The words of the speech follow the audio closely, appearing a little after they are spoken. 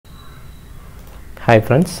Hi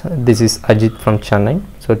friends, this is Ajit from Chennai.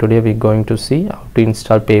 So today we're going to see how to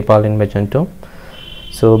install PayPal in Magento.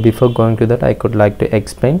 So before going to that, I could like to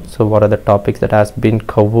explain so what are the topics that has been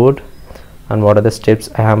covered and what are the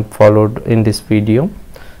steps I have followed in this video.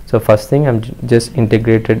 So first thing, I'm just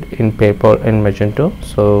integrated in PayPal in Magento.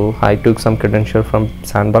 So I took some credential from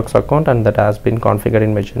Sandbox account and that has been configured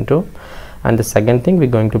in Magento. And the second thing,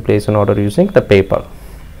 we're going to place an order using the PayPal.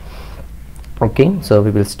 Okay, so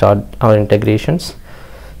we will start our integrations.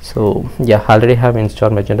 So yeah, I already have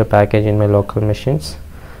installed Magento package in my local machines.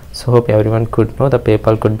 So hope everyone could know the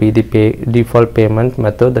PayPal could be the default payment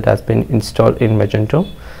method that has been installed in Magento.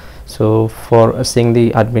 So for seeing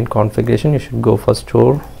the admin configuration, you should go for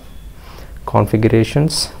store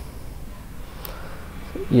configurations.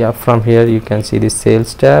 Yeah, from here you can see the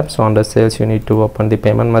sales tab. So under sales you need to open the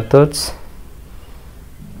payment methods.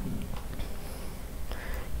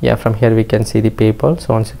 Yeah, from here we can see the PayPal.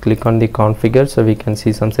 So once you click on the configure, so we can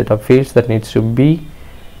see some set of fields that needs to be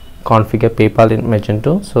configure PayPal in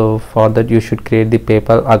Magento. So for that you should create the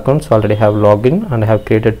PayPal account. So already have login and I have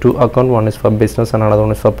created two accounts, one is for business and another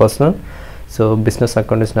one is for personal. So business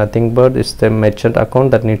account is nothing but it's the merchant account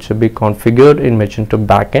that needs to be configured in Magento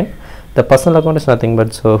backend. The personal account is nothing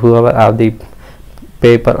but so whoever have the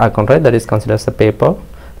PayPal account, right, that is considered as a PayPal,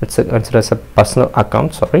 it's considered as a personal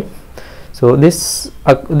account, sorry. So this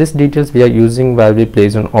details we are using while we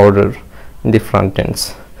place an order in the front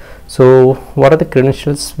ends. So what are the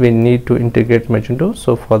credentials we need to integrate Magento?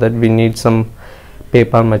 So for that we need some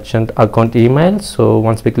PayPal merchant account email. So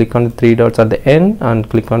once we click on the three dots at the end and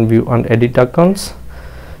click on view and edit accounts,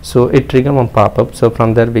 so it trigger one pop-up. So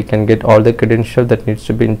from there we can get all the credentials that needs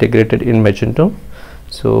to be integrated in Magento.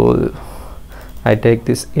 So I take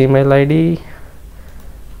this email ID,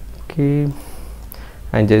 okay,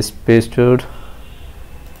 and just pasted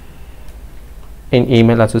in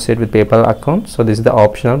email associated with PayPal account. So this is the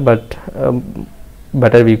optional, but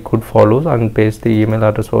better we could follow and paste the email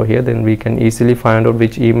address over here, then we can easily find out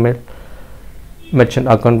which email merchant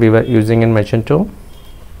account we were using in Magento.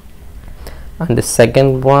 And the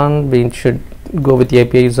second one, we should go with the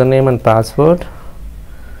API username and password.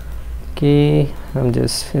 Okay, I'm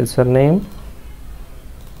just username,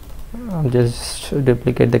 I'm just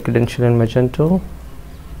duplicate the credential in Magento.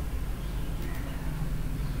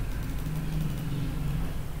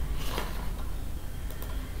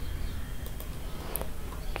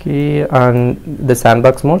 Okay, and the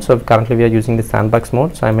sandbox mode, so currently we are using the sandbox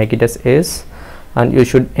mode, so I make it as is, and you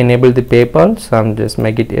should enable the PayPal, so I'm just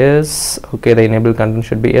make it is. Okay, the enable content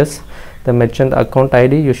should be yes. The merchant account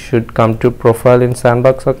ID, you should come to profile in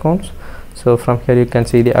sandbox accounts. So from here you can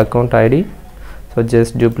see the account ID, so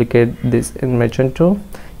just duplicate this in Magento.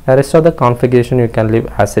 The rest of the configuration you can leave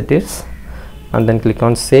as it is and then click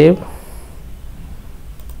on save.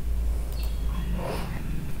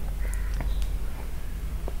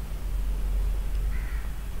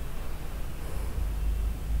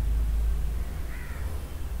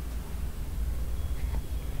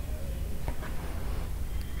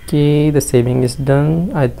 Okay, the saving is done.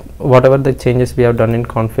 Whatever the changes we have done in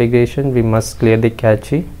configuration, we must clear the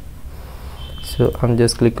cache. So I'm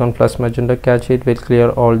just click on plus Magento cache. It will clear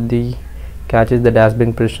all the caches that has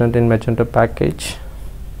been present in Magento package.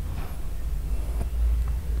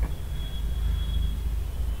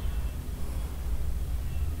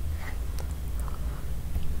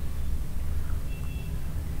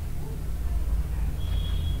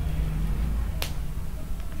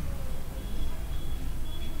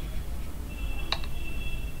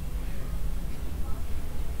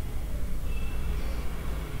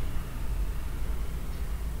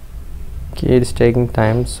 Okay, it's taking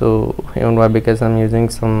time, so even why, because I'm using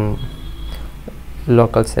some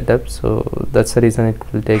local setup, so that's the reason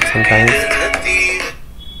it will take some time.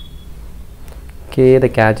 Okay, the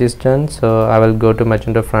cache is done, so I will go to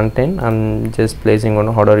Magento front end. I'm just placing one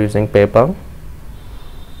order using PayPal.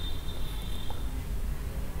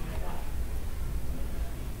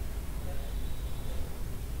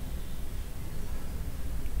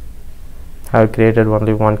 I have created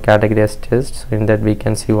only one category as test, so in that we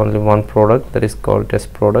can see only one product, that is called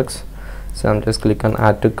test products. So I'm just click on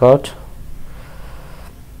add to cart.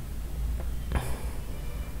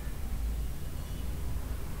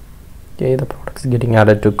 Okay, the product is getting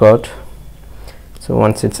added to cart. So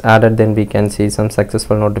once it's added, then we can see some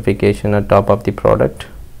successful notification at top of the product.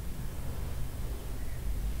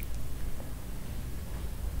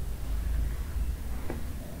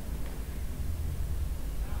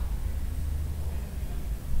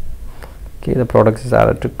 Okay, the product is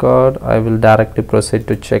added to cart. I will directly proceed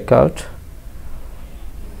to checkout.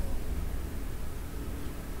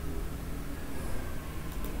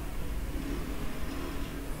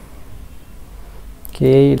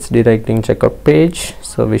 Okay, it's directing checkout page,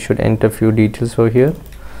 so we should enter few details over here.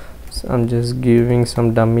 So I'm just giving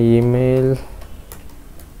some dummy email.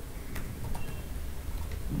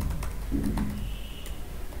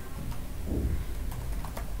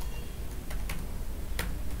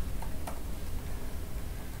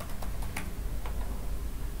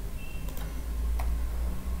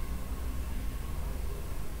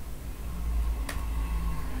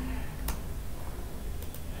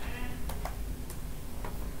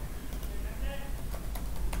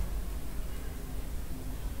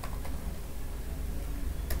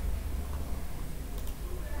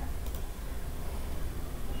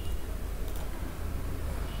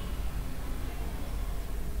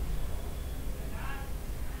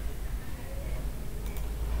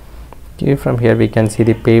 Okay, from here we can see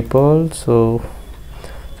the PayPal. So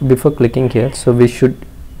before clicking here, so we should,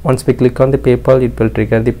 once we click on the PayPal, it will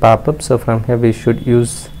trigger the pop-up. So from here we should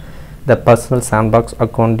use the personal sandbox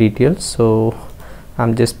account details. So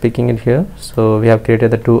I'm just picking it here. So we have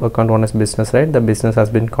created the two account, one is business, right? The business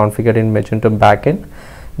has been configured in Magento backend,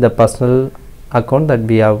 the personal account that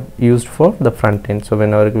we have used for the front end. So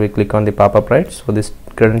whenever we click on the pop-up, right, so this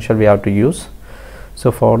credential we have to use. So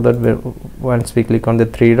for that, once we click on the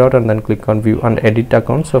three dot and then click on view and edit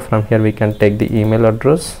account, so from here we can take the email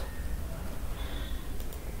address.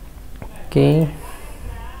 Okay,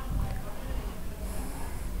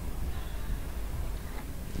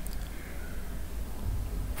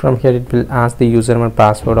 from here it will ask the username and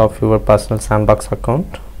password of your personal sandbox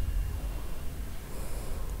account.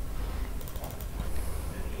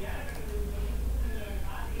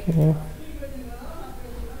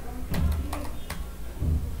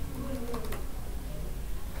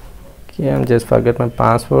 Okay, I'm just forget my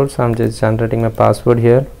password, so I'm just generating my password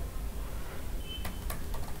here.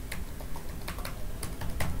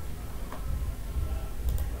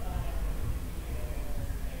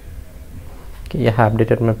 Okay, I have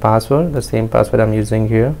updated my password, the same password I'm using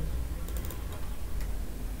here.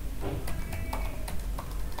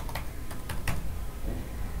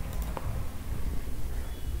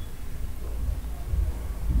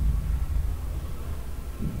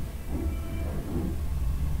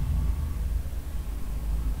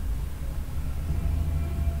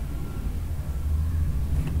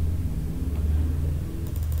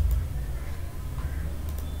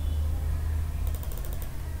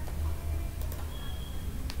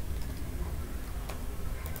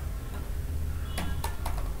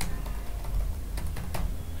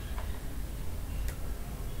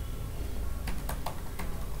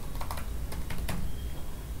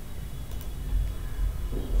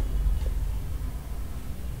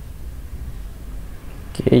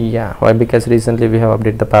 Okay, yeah, why? Because recently we have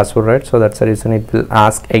updated the password, right? So that's the reason it will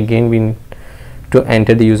ask again we need to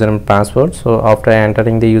enter the username and password. So after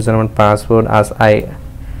entering the username and password, as I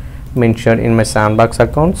mentioned in my sandbox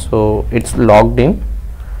account, so it's logged in,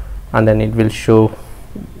 and then it will show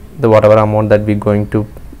the whatever amount that we're going to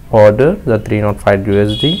order, the 305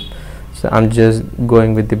 USD. So I'm just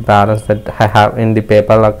going with the balance that I have in the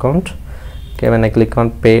PayPal account. Okay, when I click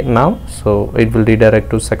on pay now, so it will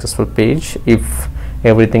redirect to successful page. If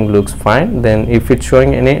everything looks fine, then if it's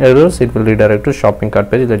showing any errors, it will redirect to shopping cart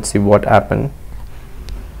page. Let's see what happened.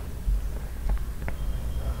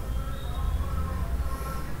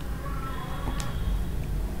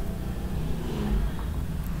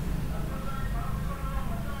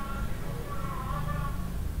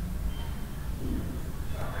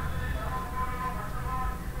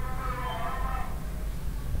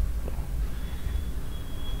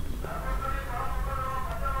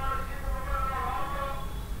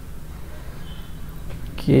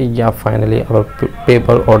 Okay, yeah, finally our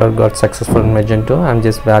PayPal order got successful in Magento. I'm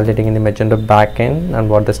just validating in the Magento backend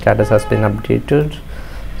and what the status has been updated.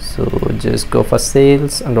 So just go for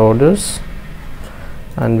sales and orders,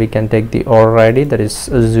 and we can take the order ID, that is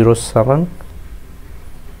 07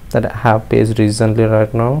 that I have placed recently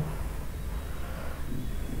right now.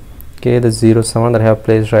 Okay, the 07 that I have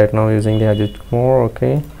placed right now using the adjust more.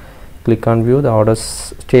 Okay, click on view, the order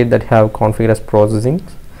state that I have configured as processing.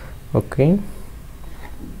 Okay,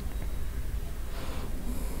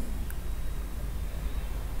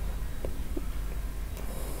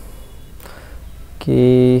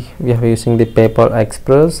 okay, we are using the PayPal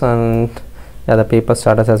Express, and yeah, the PayPal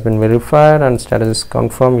status has been verified and status is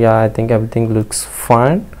confirmed. Yeah, I think everything looks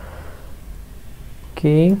fine.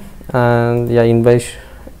 Okay, and yeah, invoice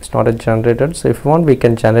is not generated. So if you want, we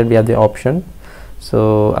can generate. We have the option.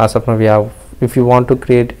 So as of now, we have, if you want to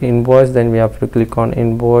create invoice, then we have to click on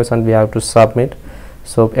invoice and we have to submit.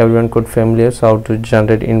 So everyone could familiar so how to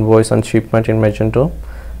generate invoice and shipment in Magento.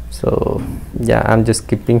 So yeah, I'm just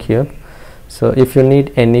skipping here. So if you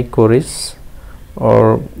need any queries,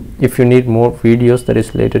 or if you need more videos that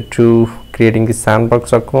is related to creating the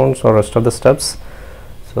sandbox accounts or rest of the steps,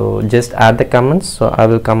 so just add the comments. So I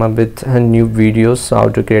will come up with new videos how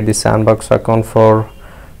to create the sandbox account for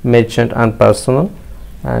merchant and personal.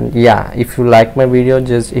 And yeah, if you like my video,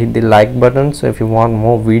 just hit the like button. So if you want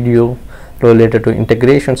more video related to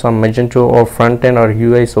integrations on Magento or front end or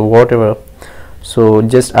UI, so whatever, so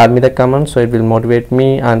just add me the comments, so it will motivate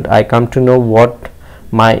me and I come to know what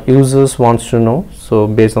my users wants to know. So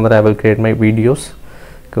based on that I will create my videos.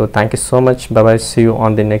 So thank you so much. Bye bye, see you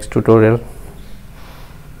on the next tutorial.